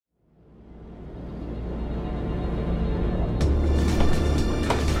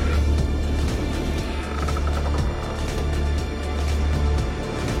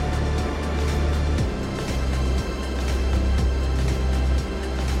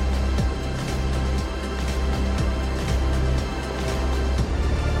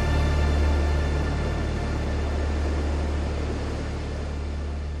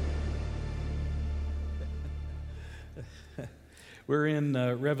We're in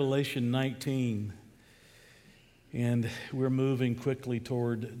Revelation 19, and we're moving quickly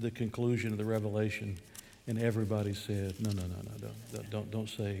toward the conclusion of the Revelation. And everybody said, no, don't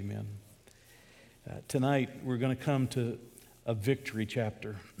say amen. Tonight, we're going to come to a victory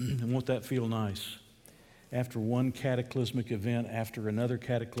chapter. And won't that feel nice? After one cataclysmic event, after another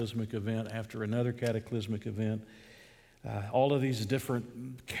cataclysmic event, after another cataclysmic event, all of these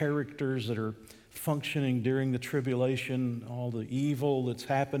different characters that are functioning during the tribulation, all the evil that's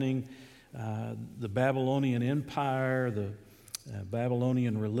happening, the Babylonian Empire, the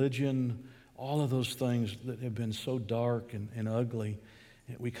Babylonian religion, all of those things that have been so dark and ugly.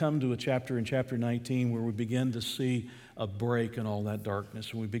 We come to a chapter in chapter 19 where we begin to see a break in all that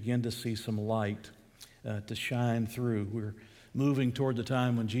darkness, and we begin to see some light to shine through. We're moving toward the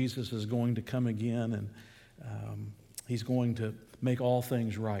time when Jesus is going to come again, and He's going to make all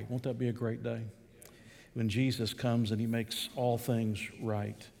things right. Won't that be a great day? When Jesus comes and He makes all things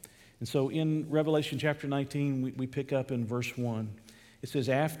right. And so in Revelation chapter 19, we pick up in verse 1. It says,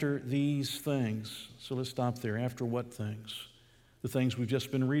 after these things. So let's stop there. After what things? The things we've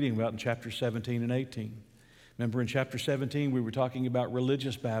just been reading about in chapter 17 and 18. Remember in chapter 17, we were talking about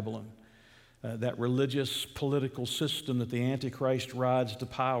religious Babylon, that religious political system that the Antichrist rides to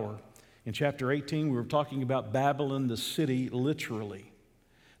power. In chapter 18, we were talking about Babylon, the city, literally,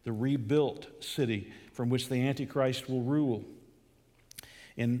 the rebuilt city from which the Antichrist will rule.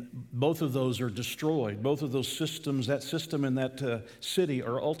 And both of those are destroyed. Both of those systems, that system and that city,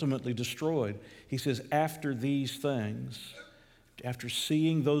 are ultimately destroyed. He says, after these things, after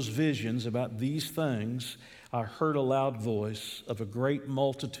seeing those visions about these things, I heard a loud voice of a great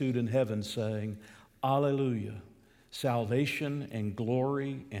multitude in heaven saying, Alleluia, salvation and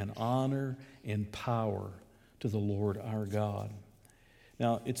glory and honor and power to the Lord our God.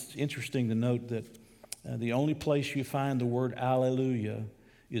 Now, it's interesting to note that the only place you find the word Alleluia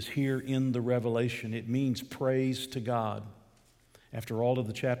is here in the Revelation. It means praise to God. After all of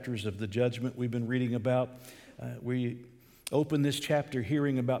the chapters of the judgment we've been reading about, we open this chapter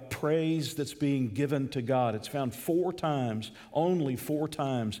hearing about praise that's being given to God. It's found 4 times, only 4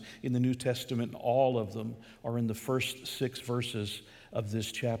 times in the New Testament. All of them are in the first 6 verses of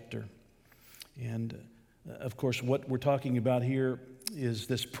this chapter. And of course, what we're talking about here is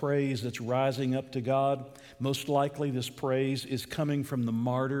this praise that's rising up to God. Most likely this praise is coming from the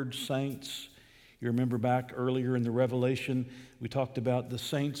martyred saints. You remember back earlier in the Revelation, we talked about the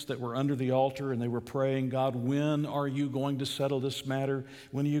saints that were under the altar and they were praying, God, when are you going to settle this matter?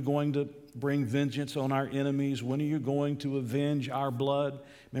 When are you going to bring vengeance on our enemies? When are you going to avenge our blood?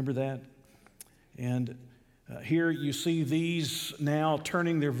 Remember that? And here you see these now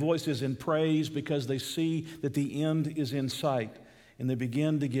turning their voices in praise because they see that the end is in sight. And they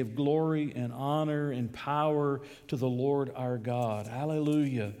begin to give glory and honor and power to the Lord our God.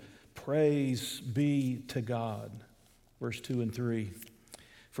 Hallelujah. Praise be to God. Verse 2 and 3.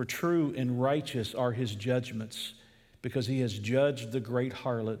 For true and righteous are His judgments, because He has judged the great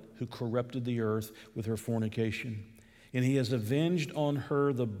harlot who corrupted the earth with her fornication. And He has avenged on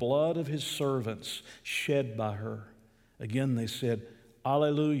her the blood of His servants shed by her. Again they said,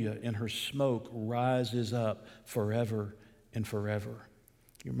 Alleluia, and her smoke rises up forever and forever.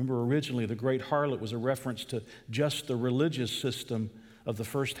 You remember originally the great harlot was a reference to just the religious system of the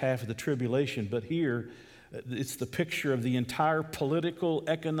first half of the tribulation, but here it's the picture of the entire political,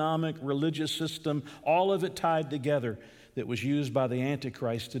 economic, religious system, all of it tied together, that was used by the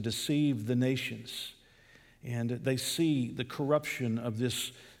Antichrist to deceive the nations. And they see the corruption of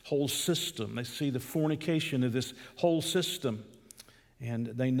this whole system. They see the fornication of this whole system. And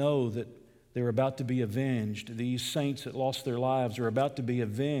they know that they're about to be avenged. These saints that lost their lives are about to be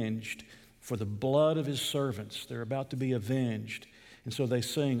avenged for the blood of His servants. They're about to be avenged. And so they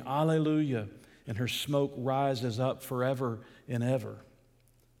sing, Alleluia, and her smoke rises up forever and ever.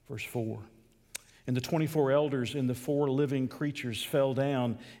 Verse 4. And the 24 elders and the 4 living creatures fell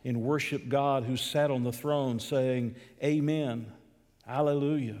down and worshiped God who sat on the throne, saying, Amen,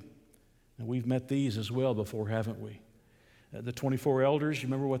 Alleluia. And we've met these as well before, haven't we? The 24 elders, you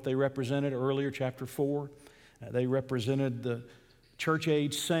remember what they represented earlier, chapter 4? They represented the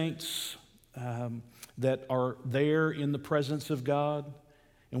church-age saints that are there in the presence of God.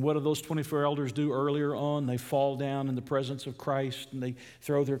 And what do those 24 elders do earlier on? They fall down in the presence of Christ and they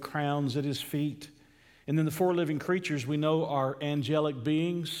throw their crowns at His feet. And then the 4 living creatures we know are angelic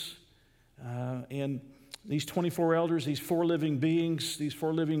beings. And these 24 elders, these 4 living beings, these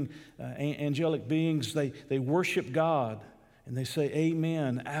 4 living angelic beings, they worship God. And they say,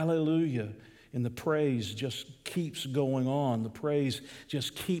 Amen, Alleluia. And the praise just keeps going on. The praise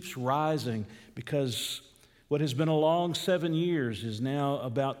just keeps rising because What has been a long 7 years is now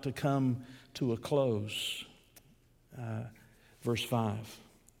about to come to a close. Verse 5.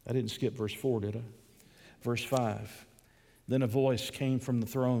 I didn't skip verse 4, did I? Verse 5. Then a voice came from the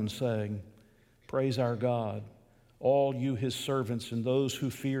throne saying, "Praise our God, all you his servants and those who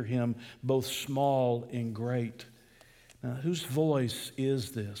fear him, both small and great." Now, whose voice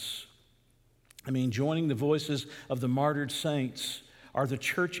is this? I mean, joining the voices of the martyred saints are the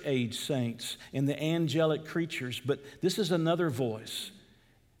church-age saints and the angelic creatures, but this is another voice.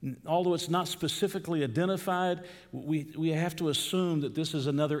 Although it's not specifically identified, we have to assume that this is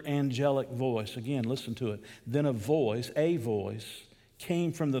another angelic voice. Again, listen to it. Then a voice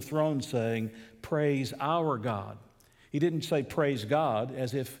came from the throne saying, "Praise our God." He didn't say praise God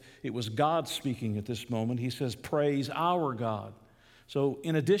as if it was God speaking at this moment. He says, "Praise our God." So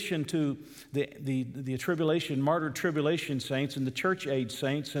in addition to the tribulation, martyred tribulation saints and the church-age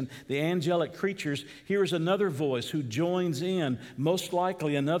saints and the angelic creatures, here's another voice who joins in, most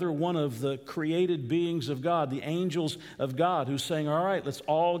likely another one of the created beings of God, the angels of God, who's saying, all right, let's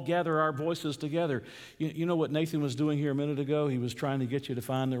all gather our voices together. You know what Nathan was doing here a minute ago? He was trying to get you to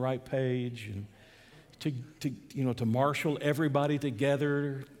find the right page and to marshal everybody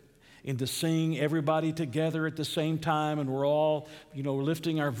together and to sing everybody together at the same time, and we're all,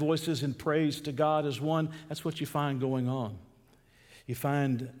 lifting our voices in praise to God as one. That's what you find going on. You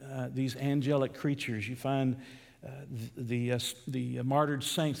find these angelic creatures. You find the martyred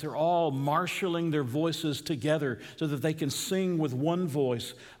saints. They're all marshaling their voices together so that they can sing with one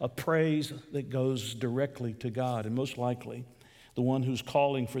voice a praise that goes directly to God. And most likely, the one who's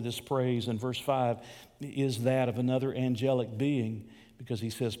calling for this praise in verse 5 is that of another angelic being, because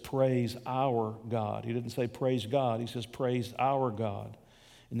he says, "Praise our God." He didn't say praise God. He says, "Praise our God."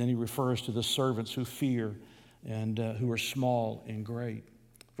 And then he refers to the servants who fear and who are small and great.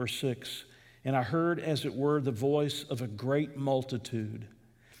 Verse 6, "And I heard, as it were, the voice of a great multitude,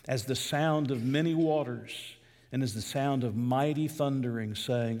 as the sound of many waters, and as the sound of mighty thundering,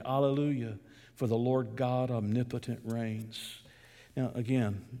 saying, Alleluia, for the Lord God omnipotent reigns." Now,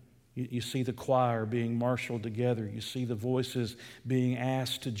 again, you see the choir being marshaled together. You see the voices being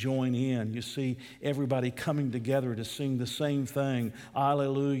asked to join in. You see everybody coming together to sing the same thing.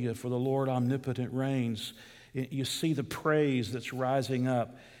 Alleluia, for the Lord omnipotent reigns. You see the praise that's rising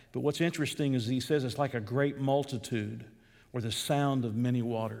up. But what's interesting is he says it's like a great multitude or the sound of many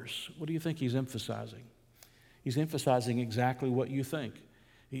waters. What do you think he's emphasizing? He's emphasizing exactly what you think.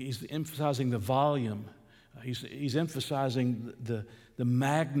 He's emphasizing the volume. He's emphasizing the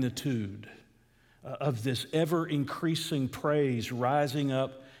magnitude of this ever-increasing praise rising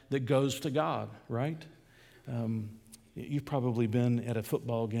up that goes to God, right? You've probably been at a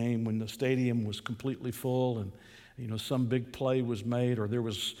football game when the stadium was completely full and some big play was made, or there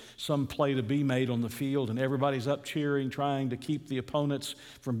was some play to be made on the field, and everybody's up cheering, trying to keep the opponents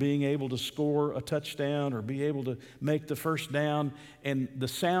from being able to score a touchdown or be able to make the first down. And the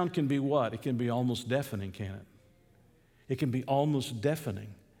sound can be what? It can be almost deafening, can it? It can be almost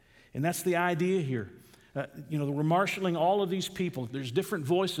deafening. And that's the idea here. We're marshaling all of these people. There's different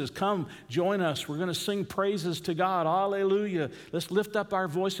voices. Come, join us. We're going to sing praises to God. Hallelujah. Let's lift up our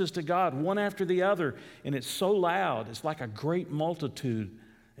voices to God, one after the other. And it's so loud. It's like a great multitude.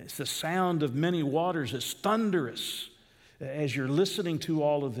 It's the sound of many waters. It's thunderous. As you're listening to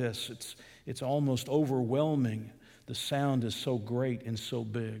all of this, it's almost overwhelming. The sound is so great and so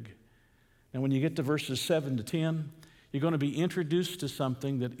big. Now, when you get to verses 7 to 10, you're going to be introduced to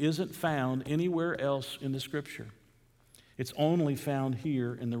something that isn't found anywhere else in the Scripture. It's only found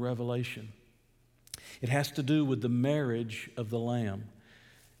here in the Revelation. It has to do with the marriage of the Lamb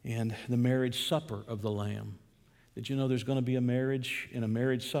and the marriage supper of the Lamb. Did you know there's going to be a marriage and a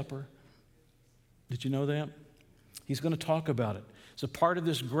marriage supper? Did you know that? He's going to talk about it. It's a part of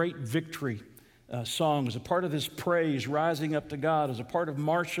this great victory song, as a part of this praise rising up to God, as a part of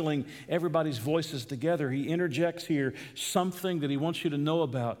marshaling everybody's voices together. He interjects here something that he wants you to know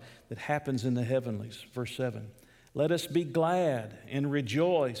about that happens in the heavenlies. Verse 7, "Let us be glad and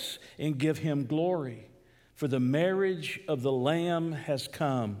rejoice and give him glory, for the marriage of the Lamb has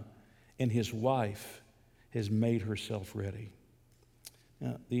come, and his wife has made herself ready."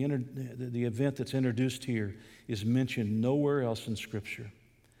 Now, the event that's introduced here is mentioned nowhere else in Scripture.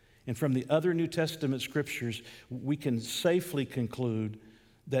 And from the other New Testament scriptures, we can safely conclude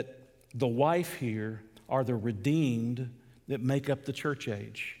that the wife here are the redeemed that make up the church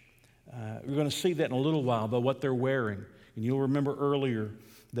age. We're going to see that in a little while by what they're wearing. And you'll remember earlier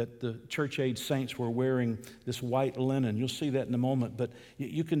that the church age saints were wearing this white linen. You'll see that in a moment. But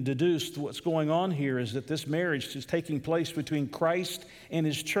you can deduce what's going on here is that this marriage is taking place between Christ and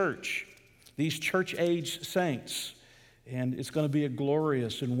his church. these church-age saints. And it's going to be a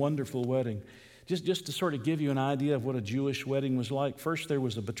glorious and wonderful wedding. Just to sort of give you an idea of what a Jewish wedding was like, first there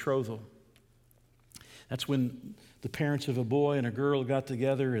was a betrothal. That's when the parents of a boy and a girl got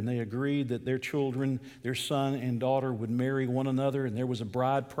together and they agreed that their children, their son and daughter, would marry one another, and there was a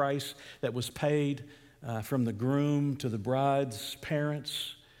bride price that was paid from the groom to the bride's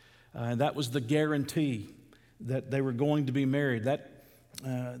parents. And that was the guarantee that they were going to be married.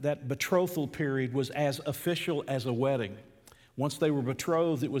 That betrothal period was as official as a wedding. Once they were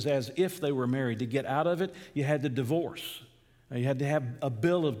betrothed, it was as if they were married. To get out of it, you had to divorce. You had to have a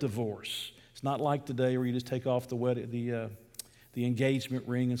bill of divorce. It's not like today where you just take off the engagement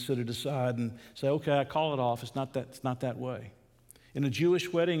ring and set it aside and say, okay, I call it off. It's not that way. In a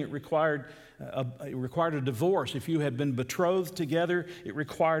Jewish wedding, it required a divorce. If you had been betrothed together, it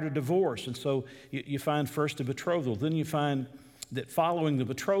required a divorce. And so you find first a betrothal. Then you find that following the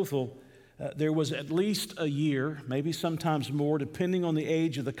betrothal, there was at least a year, maybe sometimes more, depending on the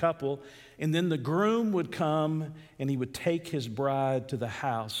age of the couple. And then the groom would come and he would take his bride to the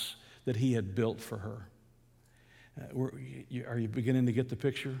house that he had built for her. Are you beginning to get the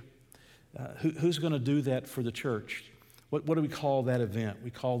picture? Who's going to do that for the church? What do we call that event? We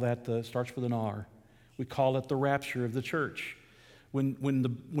call that, starts with an R. We call it the rapture of the church. When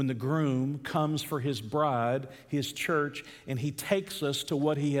the groom comes for his bride, his church, and he takes us to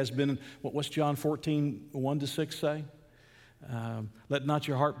what he has been, what's John 14, 1-6 say? Let not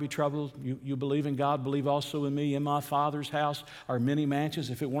your heart be troubled. You believe in God, believe also in me. In my Father's house are many mansions.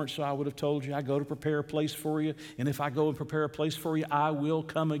 If it weren't so, I would have told you. I go to prepare a place for you. And if I go and prepare a place for you, I will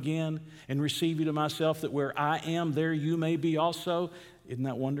come again and receive you to myself, that where I am, there you may be also. Isn't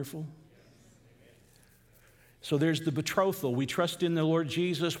that wonderful? So there's the betrothal. We trust in the Lord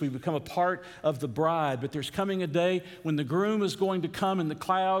Jesus. We become a part of the bride. But there's coming a day when the groom is going to come in the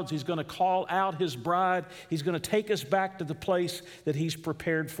clouds. He's going to call out his bride. He's going to take us back to the place that he's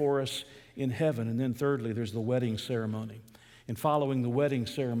prepared for us in heaven. And then thirdly, there's the wedding ceremony. And following the wedding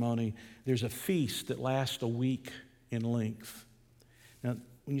ceremony, there's a feast that lasts a week in length. Now,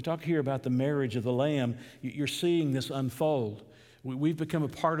 when you talk here about the marriage of the Lamb, you're seeing this unfold. We've become a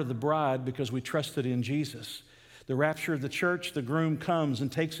part of the bride because we trusted in Jesus. The rapture of the church, the groom comes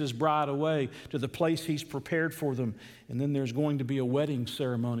and takes his bride away to the place he's prepared for them. And then there's going to be a wedding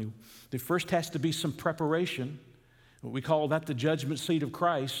ceremony. There first has to be some preparation. We call that the judgment seat of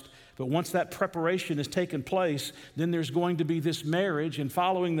Christ. But once that preparation has taken place, then there's going to be this marriage. And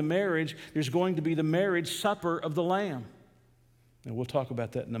following the marriage, there's going to be the marriage supper of the Lamb. And we'll talk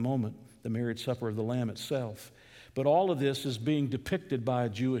about that in a moment, the marriage supper of the Lamb itself. But all of this is being depicted by a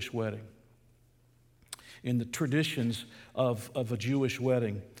Jewish wedding, in the traditions of a Jewish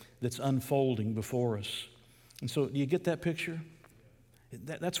wedding that's unfolding before us. And so, do you get that picture?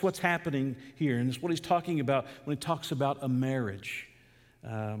 That's what's happening here, and it's what he's talking about when he talks about a marriage.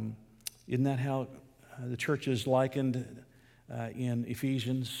 Isn't that how the church is likened in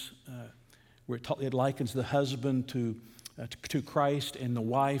Ephesians, where it likens the husband to Christ and the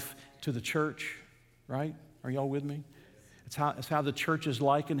wife to the church, right? Are y'all with me? It's how the church is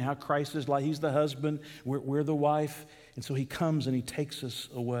likened, how Christ is like. He's the husband, we're the wife. And so he comes and he takes us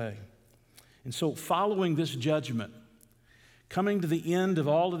away. And so following this judgment, coming to the end of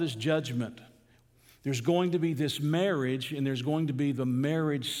all of this judgment, there's going to be this marriage, and there's going to be the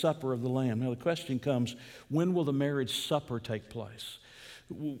marriage supper of the Lamb. Now the question comes, when will the marriage supper take place?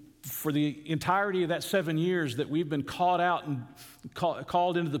 For the entirety of that 7 years that we've been called out and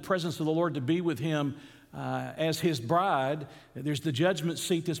called into the presence of the Lord to be with him, as his bride, there's the judgment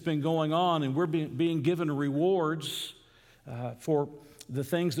seat that's been going on, and we're being given rewards for the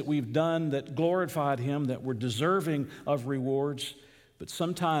things that we've done that glorified him, that were deserving of rewards. But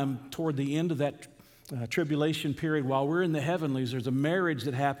sometime toward the end of that tribulation period, while we're in the heavenlies, there's a marriage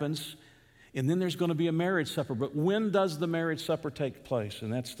that happens, and then there's going to be a marriage supper. But when does the marriage supper take place?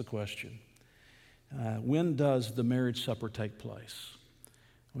 And that's the question. When does the marriage supper take place?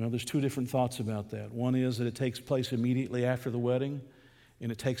 Well, there's two different thoughts about that. One is that it takes place immediately after the wedding,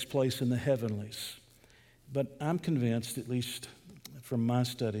 and it takes place in the heavenlies. But I'm convinced, at least from my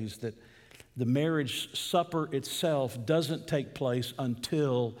studies, that the marriage supper itself doesn't take place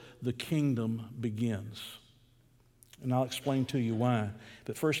until the kingdom begins. And I'll explain to you why.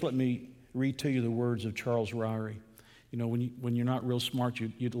 But first, let me read to you the words of Charles Ryrie. You know, when you're not real smart,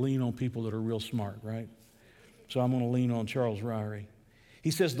 you lean on people that are real smart, right? So I'm going to lean on Charles Ryrie. He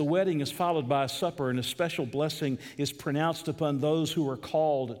says, the wedding is followed by a supper, and a special blessing is pronounced upon those who are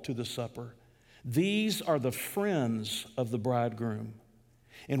called to the supper. These are the friends of the bridegroom.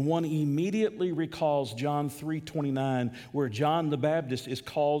 And one immediately recalls John 3:29, where John the Baptist is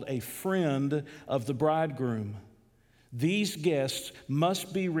called a friend of the bridegroom. These guests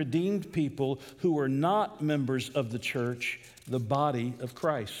must be redeemed people who are not members of the church, the body of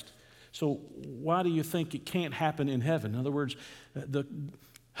Christ. So why do you think it can't happen in heaven? In other words, the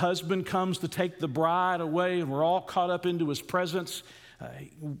husband comes to take the bride away, and we're all caught up into his presence.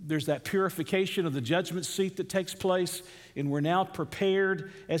 There's that purification of the judgment seat that takes place, and we're now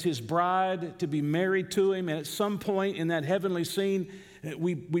prepared as his bride to be married to him. And at some point in that heavenly scene,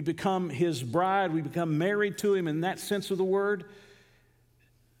 we become his bride. We become married to him in that sense of the word.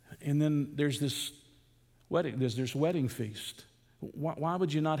 And then there's this wedding feast. Why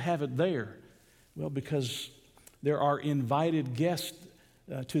would you not have it there? Well, because there are invited guests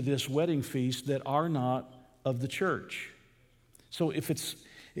to this wedding feast that are not of the church. So if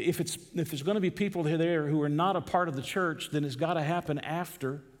there's going to be people there who are not a part of the church, then it's got to happen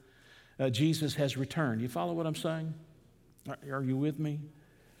after Jesus has returned. You follow what I'm saying? Are you with me?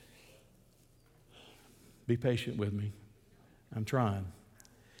 Be patient with me. I'm trying.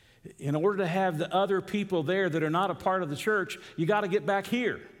 In order to have the other people there that are not a part of the church, you got to get back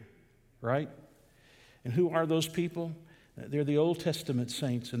here, right? And who are those people? They're the Old Testament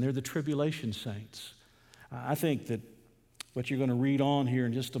saints, and they're the tribulation saints. I think that what you're going to read on here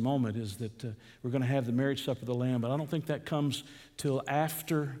in just a moment is that we're going to have the marriage supper of the Lamb, but I don't think that comes till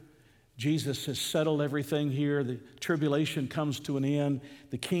after Jesus has settled everything here. The tribulation comes to an end.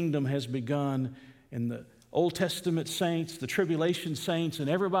 The kingdom has begun, and the Old Testament saints, the tribulation saints, and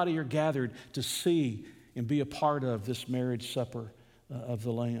everybody are gathered to see and be a part of this marriage supper of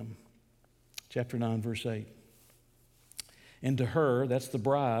the Lamb. Chapter 9, verse 8. And to her, that's the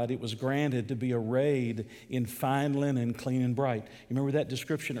bride, it was granted to be arrayed in fine linen, clean and bright. You remember that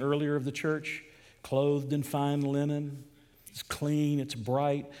description earlier of the church? Clothed in fine linen. It's clean, it's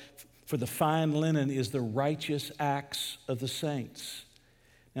bright. For the fine linen is the righteous acts of the saints.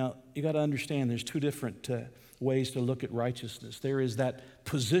 Now, you got to understand there's two different ways to look at righteousness. There is that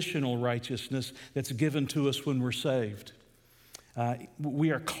positional righteousness that's given to us when we're saved. We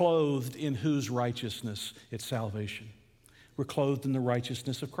are clothed in whose righteousness? It's salvation. We're clothed in the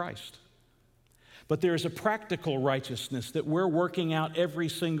righteousness of Christ. But there is a practical righteousness that we're working out every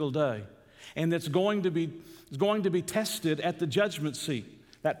single day, and that's going to be tested at the judgment seat.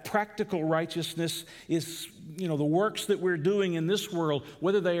 That practical righteousness is, the works that we're doing in this world,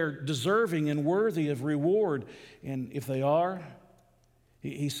 whether they are deserving and worthy of reward. And if they are,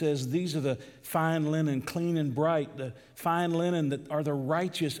 he says, these are the fine linen, clean and bright, the fine linen that are the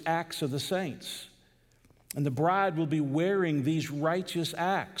righteous acts of the saints. And the bride will be wearing these righteous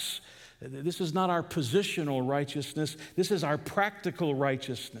acts. This is not our positional righteousness. This is our practical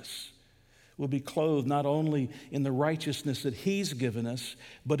righteousness. We'll be clothed not only in the righteousness that he's given us,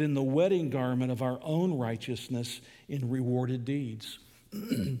 but in the wedding garment of our own righteousness in rewarded deeds.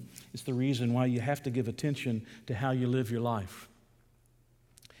 It's the reason why you have to give attention to how you live your life.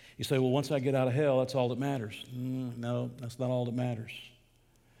 You say, well, once I get out of hell, that's all that matters. No, that's not all that matters.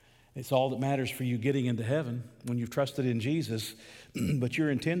 It's all that matters for you getting into heaven when you've trusted in Jesus, but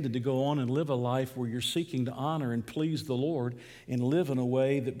you're intended to go on and live a life where you're seeking to honor and please the Lord and live in a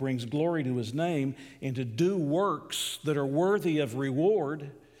way that brings glory to his name, and to do works that are worthy of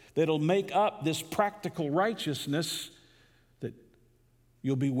reward, that'll make up this practical righteousness that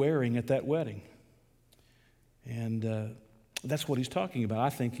you'll be wearing at that wedding. And that's what he's talking about. I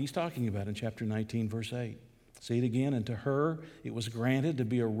think he's talking about in chapter 19, verse 8. See it again. And to her it was granted to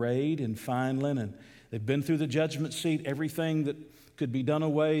be arrayed in fine linen. They've been through the judgment seat. Everything that could be done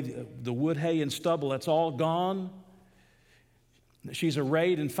away, the wood, hay, and stubble, that's all gone. She's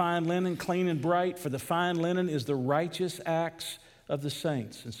arrayed in fine linen, clean and bright, for the fine linen is the righteous acts of the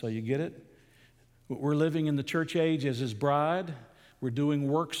saints. And so you get it? We're living in the church age as his bride. We're doing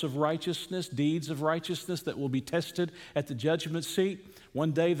works of righteousness, deeds of righteousness that will be tested at the judgment seat.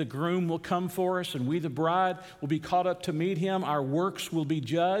 One day the groom will come for us, and we, the bride, will be caught up to meet him. Our works will be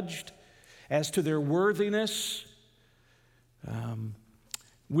judged as to their worthiness.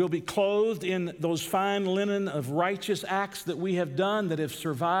 We'll be clothed in those fine linen of righteous acts that we have done that have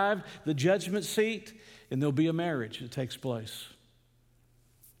survived the judgment seat, and there'll be a marriage that takes place.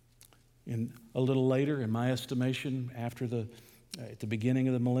 And a little later, in my estimation, at the beginning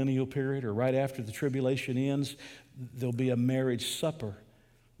of the millennial period, or right after the tribulation ends, there'll be a marriage supper.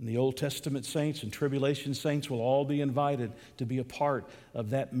 And the Old Testament saints and tribulation saints will all be invited to be a part of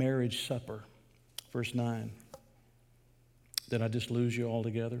that marriage supper. Verse 9. Did I just lose you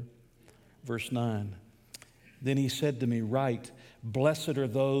altogether? Verse 9. Then he said to me, write, blessed are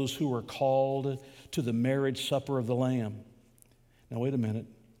those who are called to the marriage supper of the Lamb. Now, wait a minute.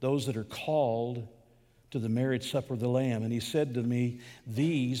 Those that are called to the marriage supper of the Lamb. And he said to me,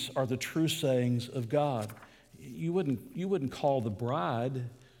 these are the true sayings of God. You wouldn't call the bride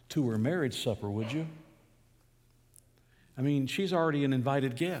to her marriage supper, would you? I mean, she's already an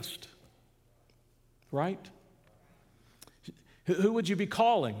invited guest, right? Who would you be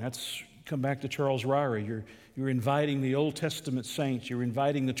calling? That's come back to Charles Ryrie. You're inviting the Old Testament saints. You're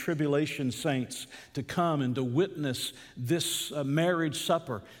inviting the tribulation saints to come and to witness this marriage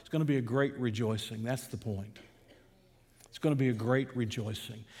supper. It's going to be a great rejoicing. That's the point. It's going to be a great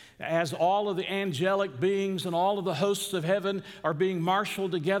rejoicing. As all of the angelic beings and all of the hosts of heaven are being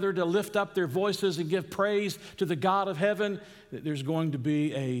marshaled together to lift up their voices and give praise to the God of heaven, there's going to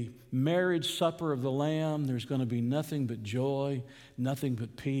be a marriage supper of the Lamb. There's going to be nothing but joy, nothing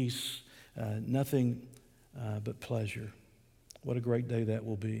but peace, nothing but pleasure. What a great day that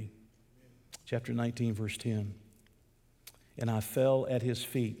will be. Chapter 19, verse 10. And I fell at his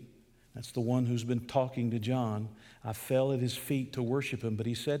feet. That's the one who's been talking to John. I fell at his feet to worship him, but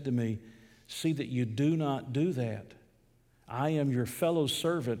he said to me, see that you do not do that. I am your fellow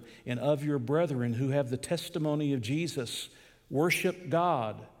servant and of your brethren who have the testimony of Jesus. Worship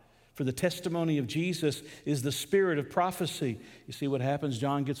God, for the testimony of Jesus is the spirit of prophecy. You see what happens?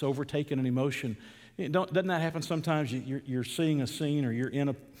 John gets overtaken in emotion. Doesn't that happen sometimes? You're seeing a scene or you're in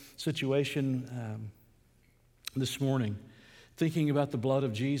a situation this morning, thinking about the blood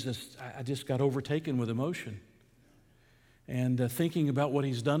of Jesus. I just got overtaken with emotion. And thinking about what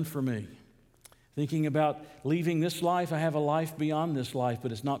he's done for me. Thinking about leaving this life. I have a life beyond this life,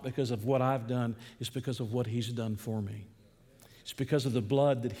 but it's not because of what I've done. It's because of what he's done for me. It's because of the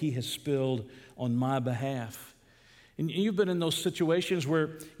blood that he has spilled on my behalf. And you've been in those situations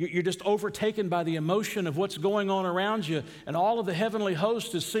where you're just overtaken by the emotion of what's going on around you, and all of the heavenly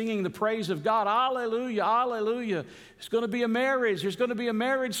host is singing the praise of God. Hallelujah, hallelujah. It's going to be a marriage. There's going to be a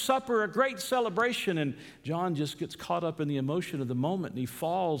marriage supper, a great celebration. And John just gets caught up in the emotion of the moment, and he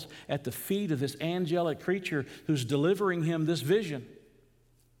falls at the feet of this angelic creature who's delivering him this vision.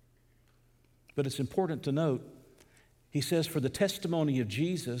 But it's important to note, he says, for the testimony of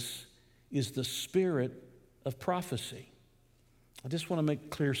Jesus is the spirit of prophecy. I just want to make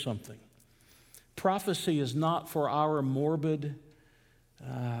clear something. Prophecy is not for our morbid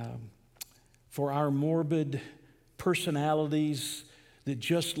personalities that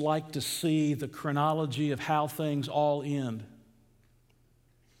just like to see the chronology of how things all end.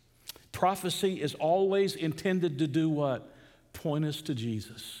 Prophecy is always intended to do what? Point us to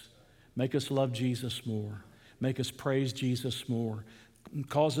Jesus. Make us love Jesus more. Make us praise Jesus more.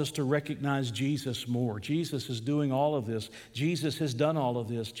 Cause us to recognize Jesus more. Jesus is doing all of this. Jesus has done all of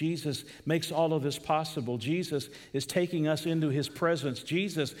this. Jesus makes all of this possible. Jesus is taking us into his presence.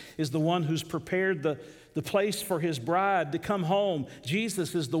 Jesus is the one who's prepared the place for his bride to come home.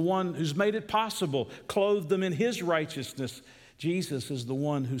 Jesus is the one who's made it possible, clothed them in his righteousness. Jesus is the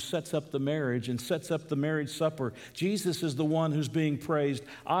one who sets up the marriage and sets up the marriage supper. Jesus is the one who's being praised.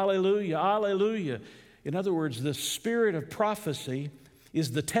 Alleluia, alleluia. In other words, the spirit of prophecy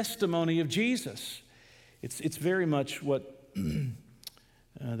is the testimony of Jesus. It's very much what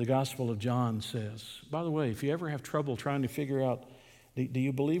the Gospel of John says. By the way, if you ever have trouble trying to figure out, do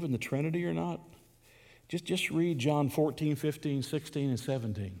you believe in the Trinity or not? Just read John 14, 15, 16, and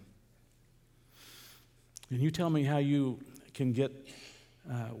 17. And you tell me how you can get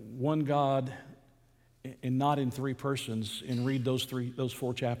one God and not in three persons and read those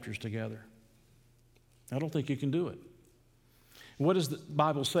 4 chapters together. I don't think you can do it. What does the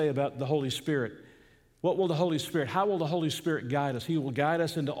Bible say about the Holy Spirit? What will the Holy Spirit, how will the Holy Spirit guide us? He will guide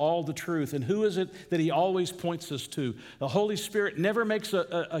us into all the truth. And who is it that he always points us to? The Holy Spirit never makes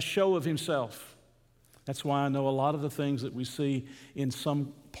a show of himself. That's why I know a lot of the things that we see in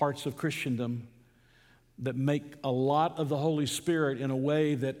some parts of Christendom that make a lot of the Holy Spirit in a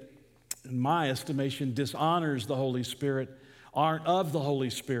way that, in my estimation, dishonors the Holy Spirit, aren't of the Holy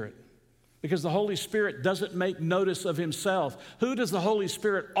Spirit. Because the Holy Spirit doesn't make notice of himself. Who does the Holy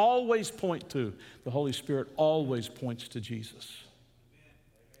Spirit always point to? The Holy Spirit always points to Jesus.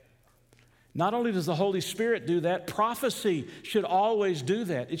 Not only does the Holy Spirit do that, prophecy should always do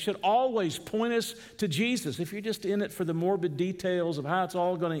that. It should always point us to Jesus. If you're just in it for the morbid details of how it's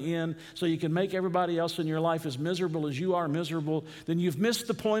all going to end so you can make everybody else in your life as miserable as you are miserable, then you've missed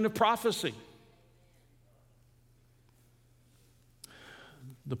the point of prophecy.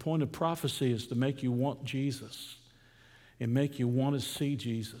 The point of prophecy is to make you want Jesus and make you want to see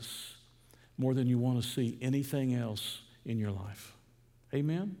Jesus more than you want to see anything else in your life.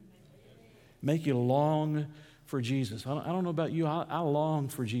 Amen? Make you long for Jesus. I don't know about you, I long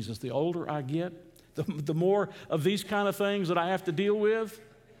for Jesus. The older I get, The more of these kind of things that I have to deal with.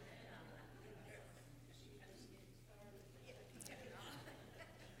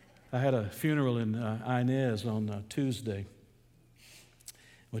 I had a funeral in Inez on Tuesday.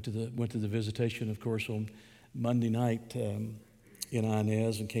 Went to the visitation, of course, on Monday night in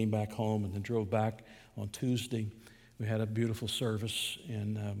Inez, and came back home, and then drove back on Tuesday. We had a beautiful service,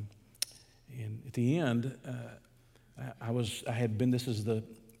 and at the end, I had been. This is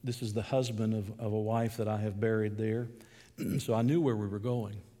the husband of a wife that I have buried there, so I knew where we were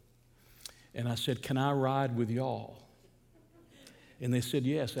going, and I said, "Can I ride with y'all?" And they said,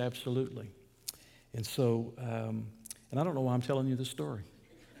 "Yes, absolutely." And so, and I don't know why I'm telling you this story.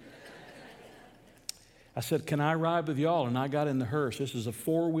 I said, "Can I ride with y'all?" And I got in the hearse. This is a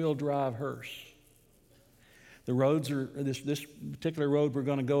 4-wheel drive hearse. The roads are, this particular road we're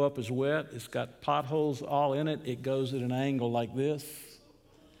going to go up is wet. It's got potholes all in it. It goes at an angle like this,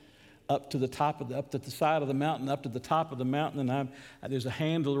 up to the side of the mountain, up to the top of the mountain. And there's a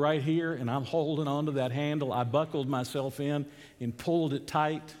handle right here, and I'm holding onto that handle. I buckled myself in and pulled it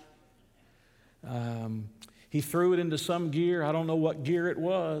tight. He threw it into some gear. I don't know what gear it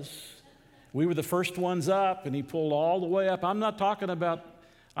was. We were the first ones up, and he pulled all the way up. I'm not talking about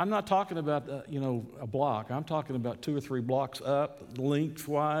a block. I'm talking about 2 or 3 blocks up,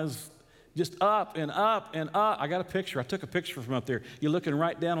 lengthwise, just up and up and up. I got a picture. I took a picture from up there. You're looking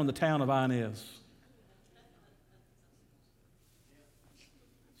right down on the town of Inez.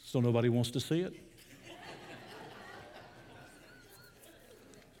 So nobody wants to see it?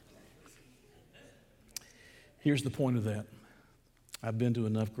 Here's the point of that. I've been to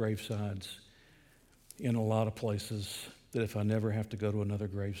enough gravesides in a lot of places that if I never have to go to another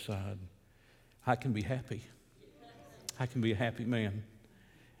graveside, I can be happy. I can be a happy man.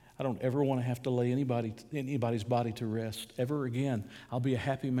 I don't ever want to have to lay anybody's body to rest ever again. I'll be a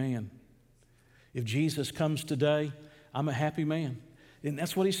happy man. If Jesus comes today, I'm a happy man. And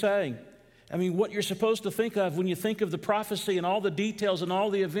that's what he's saying. I mean, what you're supposed to think of when you think of the prophecy and all the details and all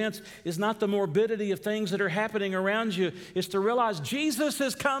the events is not the morbidity of things that are happening around you. It's to realize Jesus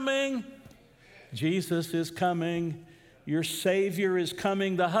is coming. Jesus is coming. Your Savior is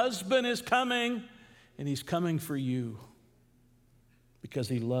coming. The husband is coming. And he's coming for you because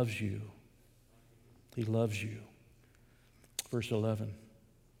he loves you. He loves you. Verse 11.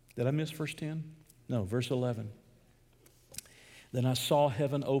 Did I miss verse 10? No, verse 11. Then I saw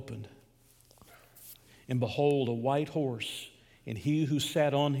heaven opened, and behold, a white horse, and he who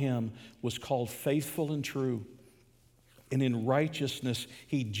sat on him was called Faithful and True. And in righteousness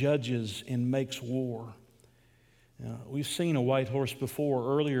he judges and makes war. Now, we've seen a white horse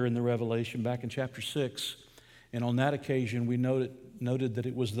before earlier in the Revelation, back in chapter 6. And on that occasion, we noted that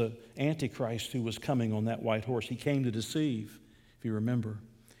it was the Antichrist who was coming on that white horse. He came to deceive, if you remember.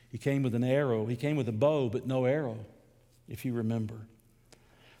 He came with an arrow. He came with a bow, but no arrow, if you remember.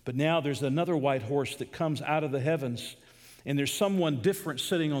 But now there's another white horse that comes out of the heavens, and there's someone different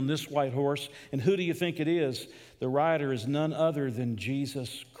sitting on this white horse. And who do you think it is? The rider is none other than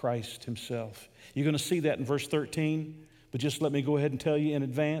Jesus Christ himself. You're going to see that in verse 13, but just let me go ahead and tell you in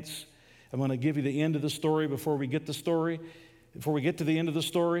advance. I'm going to give you the end of the story before we get to the end of the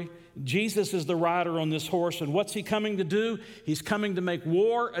story. Jesus is the rider on this horse, and what's he coming to do? He's coming to make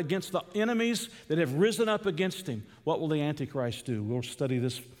war against the enemies that have risen up against him. What will the Antichrist do? We'll study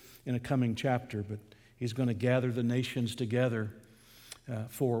this in a coming chapter, but he's going to gather the nations together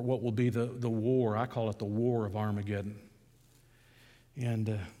for what will be the war. I call it the war of Armageddon.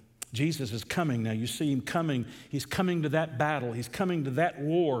 And Jesus is coming now. You see him coming. He's coming to that battle. He's coming to that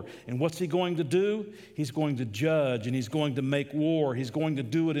war. And what's he going to do? He's going to judge, and he's going to make war. He's going to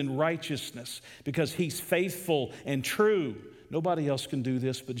do it in righteousness because he's faithful and true. Nobody else can do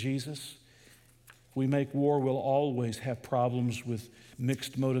this but Jesus. If we make war, we'll always have problems with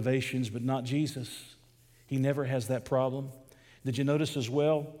mixed motivations, but not Jesus. He never has that problem. Did you notice as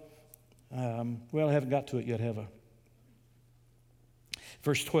well? I haven't got to it yet, have I?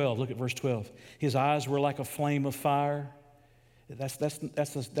 Verse 12, look at verse 12. His eyes were like a flame of fire. That's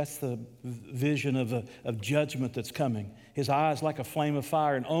the vision of judgment that's coming. His eyes like a flame of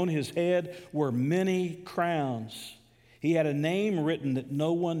fire, and on his head were many crowns. He had a name written that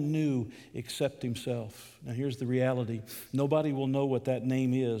no one knew except himself. Now here's the reality. Nobody will know what that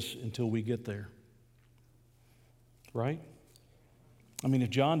name is until we get there. Right? I mean,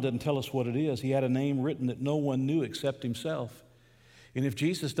 if John doesn't tell us what it is, he had a name written that no one knew except himself. And if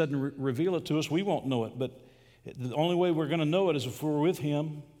Jesus doesn't reveal it to us, we won't know it. But the only way we're going to know it is if we're with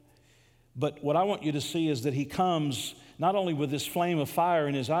him. But what I want you to see is that he comes not only with this flame of fire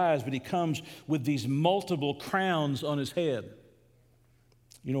in his eyes, but he comes with these multiple crowns on his head.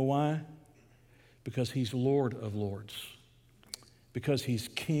 You know why? because he's Lord of lords, because he's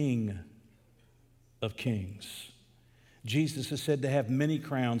King of kings. Jesus is said to have many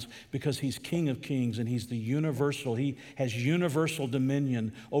crowns because he's King of kings and he's the universal. He has universal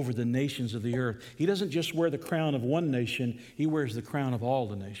dominion over the nations of the earth. He doesn't just wear the crown of one nation, he wears the crown of all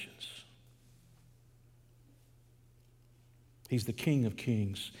the nations. He's the King of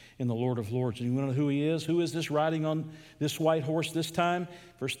kings and the Lord of lords. And you want to know who he is? Who is this riding on this white horse this time?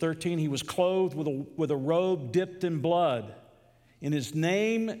 Verse 13, he was clothed with a robe dipped in blood. And his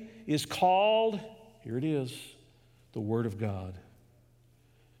name is called, here it is, the Word of God.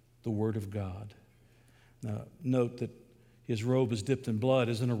 The Word of God. Now, note that his robe is dipped in blood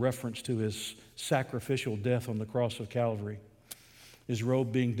isn't a reference to his sacrificial death on the cross of Calvary. His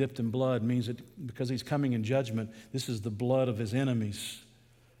robe being dipped in blood means that because he's coming in judgment, this is the blood of his enemies.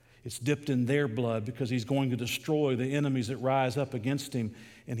 It's dipped in their blood because he's going to destroy the enemies that rise up against him,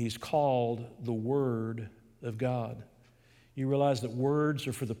 and he's called the Word of God. You realize that words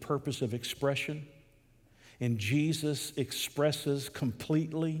are for the purpose of expression? And Jesus expresses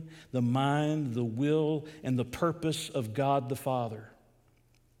completely the mind, the will, and the purpose of God the Father.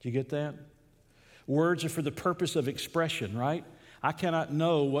 Do you get that? Words are for the purpose of expression, right? I cannot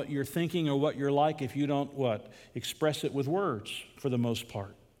know what you're thinking or what you're like if you don't, what? Express it with words for the most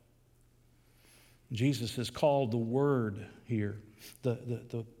part. Jesus is called the Word here,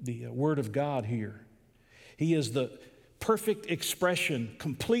 the Word of God here. He is the perfect expression,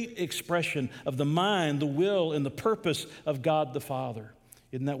 complete expression of the mind, the will, and the purpose of God the Father.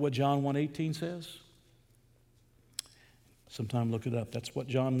 Isn't that what John 1:18 says? Sometime look it up. That's what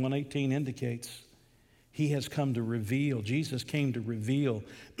John 1:18 indicates. He has come to reveal, Jesus came to reveal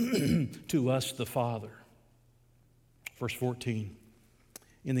to us the Father. Verse 14,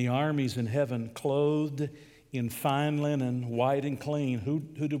 in the armies in heaven, clothed in fine linen, white and clean. Who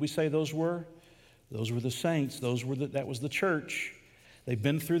did we say those were? Those were the saints. That was the church. They've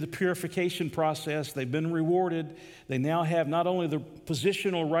been through the purification process. They've been rewarded. They now have not only the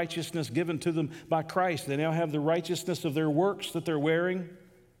positional righteousness given to them by Christ, they now have the righteousness of their works that they're wearing.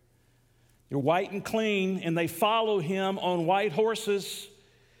 They're white and clean, and they follow him on white horses.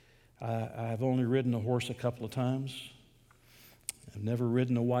 I've only ridden a horse a couple of times. I've never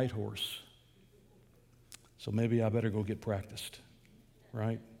ridden a white horse. So maybe I better go get practiced,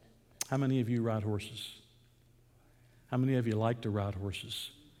 right? How many of you ride horses? How many of you like to ride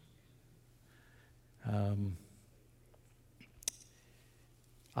horses?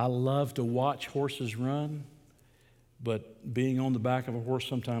 I love to watch horses run, but being on the back of a horse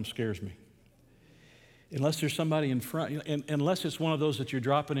sometimes scares me. Unless there's somebody in front, unless it's one of those that you're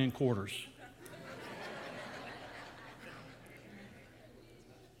dropping in quarters.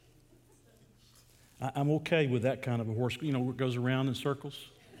 I'm okay with that kind of a horse, where it goes around in circles.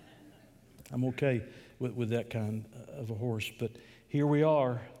 I'm okay with that kind of a horse. But here we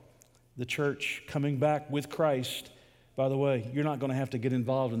are, the church coming back with Christ. By the way, you're not going to have to get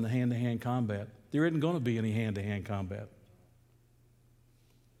involved in the hand-to-hand combat. There isn't going to be any hand-to-hand combat.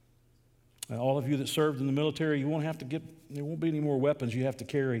 All of you that served in the military, there won't be any more weapons you have to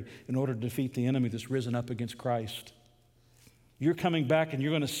carry in order to defeat the enemy that's risen up against Christ. You're coming back and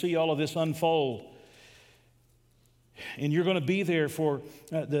you're going to see all of this unfold. And you're going to be there for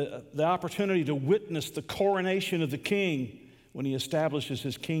the opportunity to witness the coronation of the King when he establishes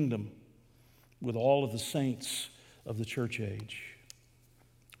his kingdom with all of the saints of the church age.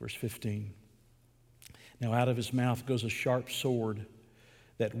 Verse 15. Now out of his mouth goes a sharp sword,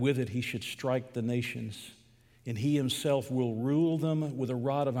 that with it he should strike the nations, and he himself will rule them with a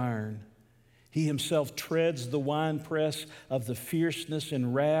rod of iron. He himself treads the winepress of the fierceness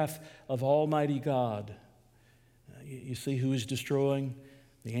and wrath of Almighty God. You see who is destroying?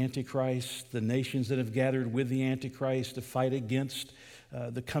 The Antichrist, the nations that have gathered with the Antichrist to fight against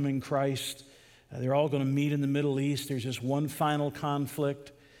the coming Christ. They're all going to meet in the Middle East. There's just one final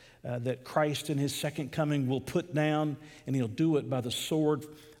conflict that Christ in his second coming will put down, and he'll do it by the sword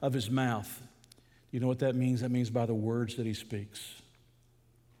of his mouth. You know what that means? That means by the words that he speaks.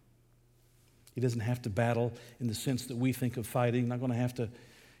 He doesn't have to battle in the sense that we think of fighting. Not going to have to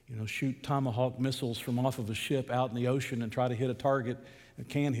shoot tomahawk missiles from off of a ship out in the ocean and try to hit a target, and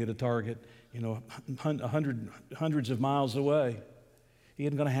can hit a target, hundreds of miles away. He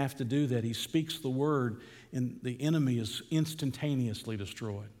isn't going to have to do that. He speaks the word, and the enemy is instantaneously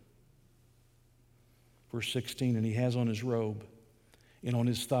destroyed. Verse 16, and he has on his robe and on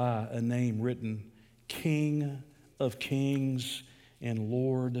his thigh a name written, King of Kings and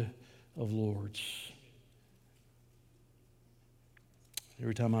Lord of Lords.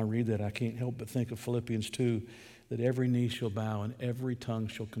 Every time I read that, I can't help but think of Philippians 2, that every knee shall bow and every tongue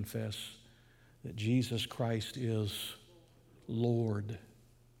shall confess that Jesus Christ is Lord,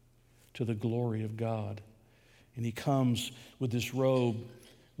 to the glory of God. And he comes with this robe,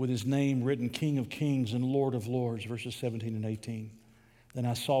 with his name written, King of Kings and Lord of Lords, verses 17 and 18. Then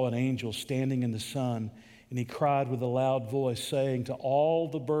I saw an angel standing in the sun, and he cried with a loud voice, saying to all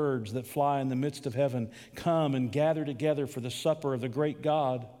the birds that fly in the midst of heaven, come and gather together for the supper of the great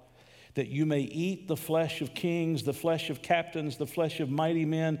God, that you may eat the flesh of kings, the flesh of captains, the flesh of mighty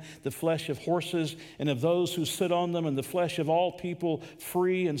men, the flesh of horses, and of those who sit on them, and the flesh of all people,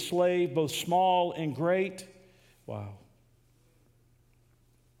 free and slave, both small and great. Wow.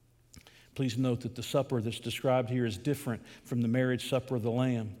 Please note that the supper that's described here is different from the marriage supper of the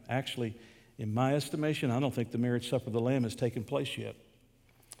Lamb. Actually, in my estimation, I don't think the marriage supper of the Lamb has taken place yet.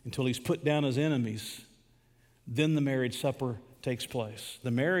 Until he's put down his enemies, then the marriage supper takes place.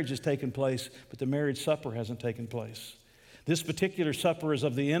 The marriage has taken place, but the marriage supper hasn't taken place. This particular supper is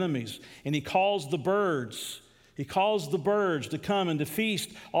of the enemies, and he calls the birds. He calls the birds to come and to feast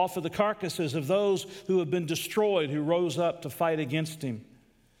off of the carcasses of those who have been destroyed, who rose up to fight against him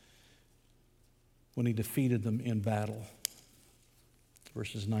when he defeated them in battle.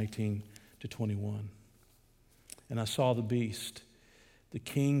 Verses 19 to 21. And I saw the beast, the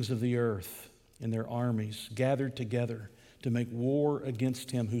kings of the earth and their armies gathered together to make war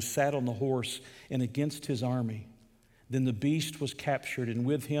against him who sat on the horse and against his army. Then the beast was captured, and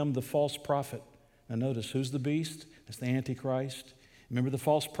with him the false prophet. Now notice, who's the beast? That's the Antichrist. Remember the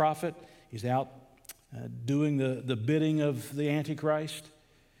false prophet? He's out doing the bidding of the Antichrist.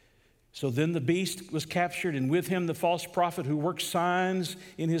 So then the beast was captured, and with him the false prophet who worked signs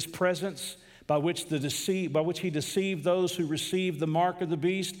in his presence, by which he deceived those who received the mark of the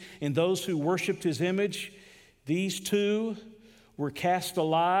beast and those who worshiped his image. These two were cast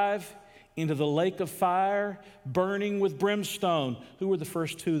alive into the lake of fire, burning with brimstone. Who were the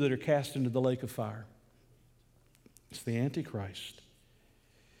first two that are cast into the lake of fire? It's the Antichrist.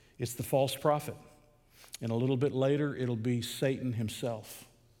 It's the false prophet. And a little bit later, it'll be Satan himself.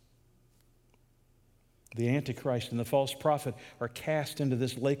 The Antichrist and the false prophet are cast into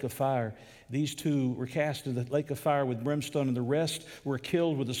this lake of fire. These two were cast into the lake of fire with brimstone, and the rest were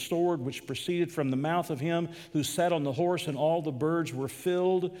killed with a sword which proceeded from the mouth of him who sat on the horse, and all the birds were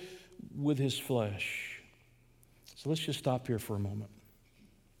filled with his flesh. So let's just stop here for a moment.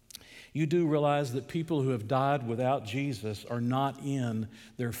 You do realize that people who have died without Jesus are not in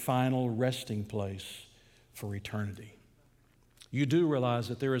their final resting place for eternity. You do realize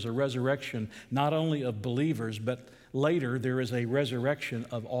that there is a resurrection not only of believers, but later there is a resurrection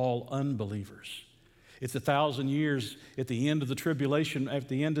of all unbelievers. It's 1,000 years at the end of the tribulation, at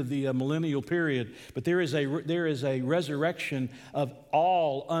the end of the millennial period, but there is a resurrection of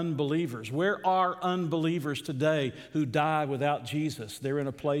all unbelievers. Where are unbelievers today who die without Jesus? They're in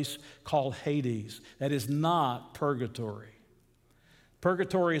a place called Hades. That is not purgatory.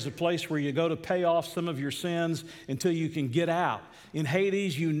 Purgatory is a place where you go to pay off some of your sins until you can get out. In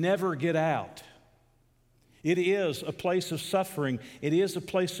Hades, you never get out. It is a place of suffering. It is a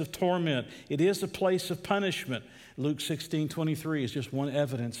place of torment. It is a place of punishment. Luke 16:23 is just one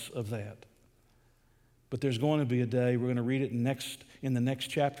evidence of that. But there's going to be a day, we're going to read it in the next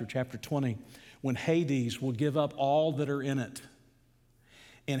chapter, chapter 20, when Hades will give up all that are in it.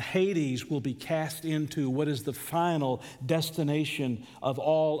 And Hades will be cast into what is the final destination of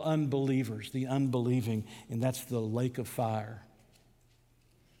all unbelievers, the unbelieving, and that's the lake of fire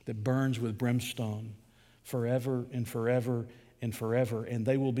that burns with brimstone forever and forever and forever. And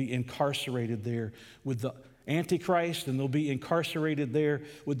they will be incarcerated there with the Antichrist, and they'll be incarcerated there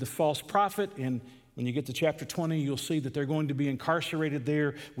with the false prophet. And when you get to chapter 20, you'll see that they're going to be incarcerated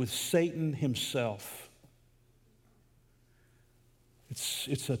there with Satan himself.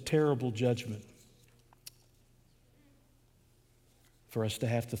 It's a terrible judgment for us to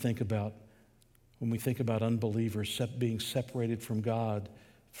have to think about when we think about unbelievers being separated from God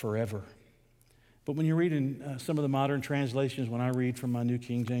forever. But when you read in some of the modern translations, when I read from my New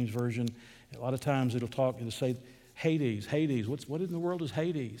King James Version, a lot of times it'll say Hades. Hades, what in the world is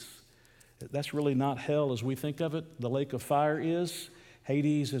Hades? That's really not hell as we think of it. The lake of fire is.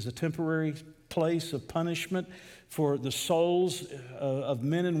 Hades is a temporary place of punishment for the souls of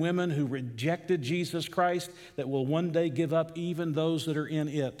men and women who rejected Jesus Christ, that will one day give up even those that are in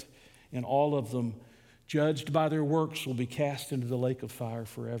it. And all of them, judged by their works, will be cast into the lake of fire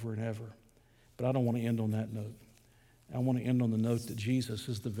forever and ever. But I don't want to end on that note. I want to end on the note that Jesus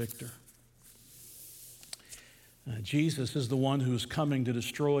is the victor. Jesus is the one who's coming to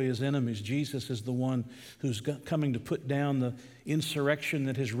destroy his enemies. Jesus is the one who's coming to put down the insurrection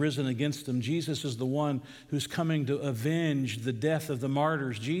that has risen against him. Jesus is the one who's coming to avenge the death of the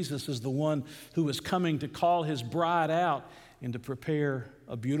martyrs. Jesus is the one who is coming to call his bride out and to prepare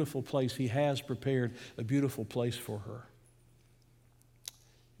a beautiful place. He has prepared a beautiful place for her.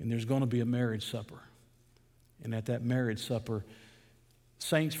 And there's going to be a marriage supper. And at that marriage supper,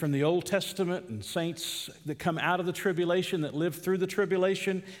 saints from the Old Testament and saints that come out of the tribulation, that live through the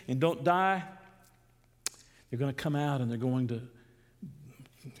tribulation and don't die, they're going to come out and they're going to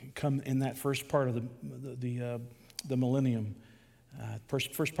come in that first part of the millennium,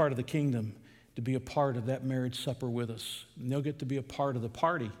 first part of the kingdom, to be a part of that marriage supper with us. And they'll get to be a part of the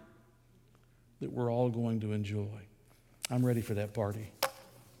party that we're all going to enjoy. I'm ready for that party.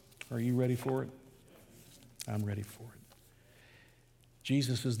 Are you ready for it? I'm ready for it.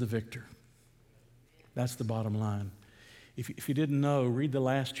 Jesus is the victor. That's the bottom line. If you didn't know, read the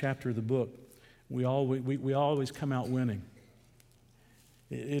last chapter of the book. We always come out winning.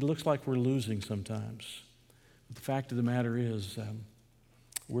 It looks like we're losing sometimes. But the fact of the matter is,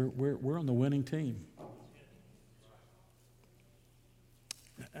 we're on the winning team.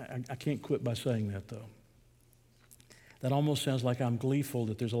 I can't quit by saying that, though. That almost sounds like I'm gleeful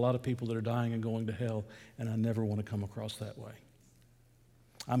that there's a lot of people that are dying and going to hell, and I never want to come across that way.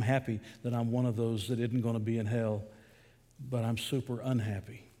 I'm happy that I'm one of those that isn't going to be in hell, but I'm super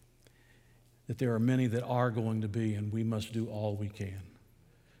unhappy that there are many that are going to be, and we must do all we can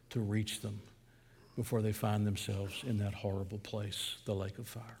to reach them before they find themselves in that horrible place, the lake of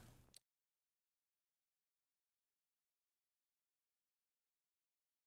fire.